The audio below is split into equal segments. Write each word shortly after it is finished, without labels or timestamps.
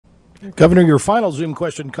Governor, your final Zoom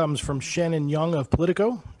question comes from Shannon Young of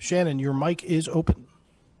Politico. Shannon, your mic is open.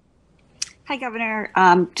 Hi, Governor.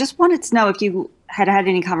 Just wanted to know if you had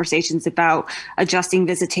any conversations about adjusting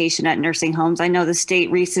visitation at nursing homes. I know the state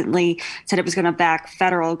recently said it was going to back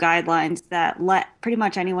federal guidelines that let pretty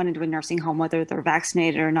much anyone into a nursing home, whether they're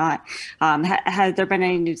vaccinated or not. Has there been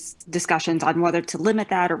any discussions on whether to limit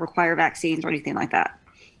that or require vaccines or anything like that?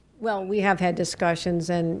 Well, we have had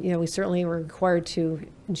discussions, and we certainly were required to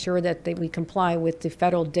ensure that we comply with the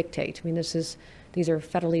federal dictate. I mean, these are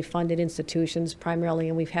federally funded institutions primarily,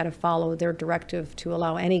 and we've had to follow their directive to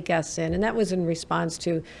allow any guests in. And that was in response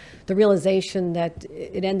to the realization that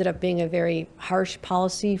it ended up being a very harsh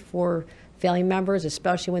policy for family members,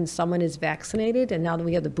 especially when someone is vaccinated, and now that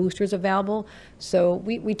we have the boosters available. So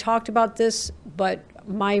we talked about this, but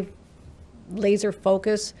my laser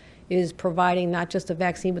focus is providing not just the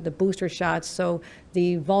vaccine, but the booster shots, so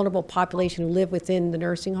the vulnerable population who live within the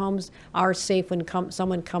nursing homes are safe when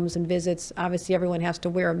someone comes and visits. Obviously, everyone has to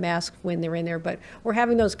wear a mask when they're in there, but we're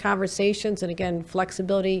having those conversations, and again,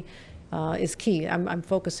 flexibility is key. I'm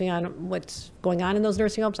focusing on what's going on in those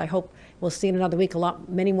nursing homes. I hope we'll see in another week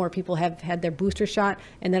many more people have had their booster shot,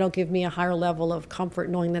 and that'll give me a higher level of comfort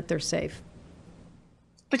knowing that they're safe.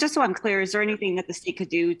 But just so I'm clear, is there anything that the state could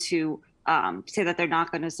do to say that they're not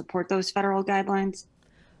going to support those federal guidelines?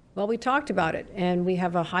 Well, we talked about it, and we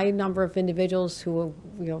have a high number of individuals who,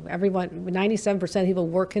 everyone, 97% of people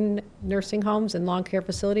work in nursing homes and long care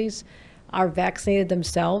facilities are vaccinated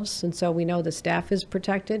themselves, and so we know the staff is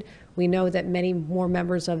protected. We know that many more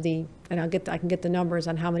members of and I can get the numbers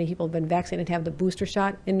on how many people have been vaccinated and have the booster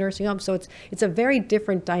shot in nursing homes. So it's a very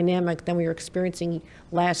different dynamic than we were experiencing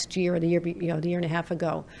last year or the year and a half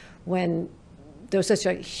ago, when there was such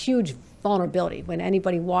a huge vulnerability when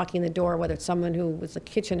anybody walking in the door, whether it's someone who was a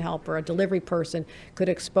kitchen helper, a delivery person, could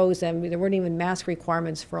expose them. There weren't even mask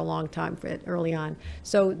requirements for a long time early on.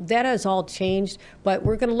 So that has all changed, but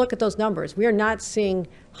we're going to look at those numbers. We are not seeing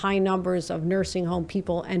high numbers of nursing home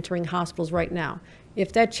people entering hospitals right now.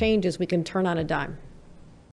 If that changes, we can turn on a dime.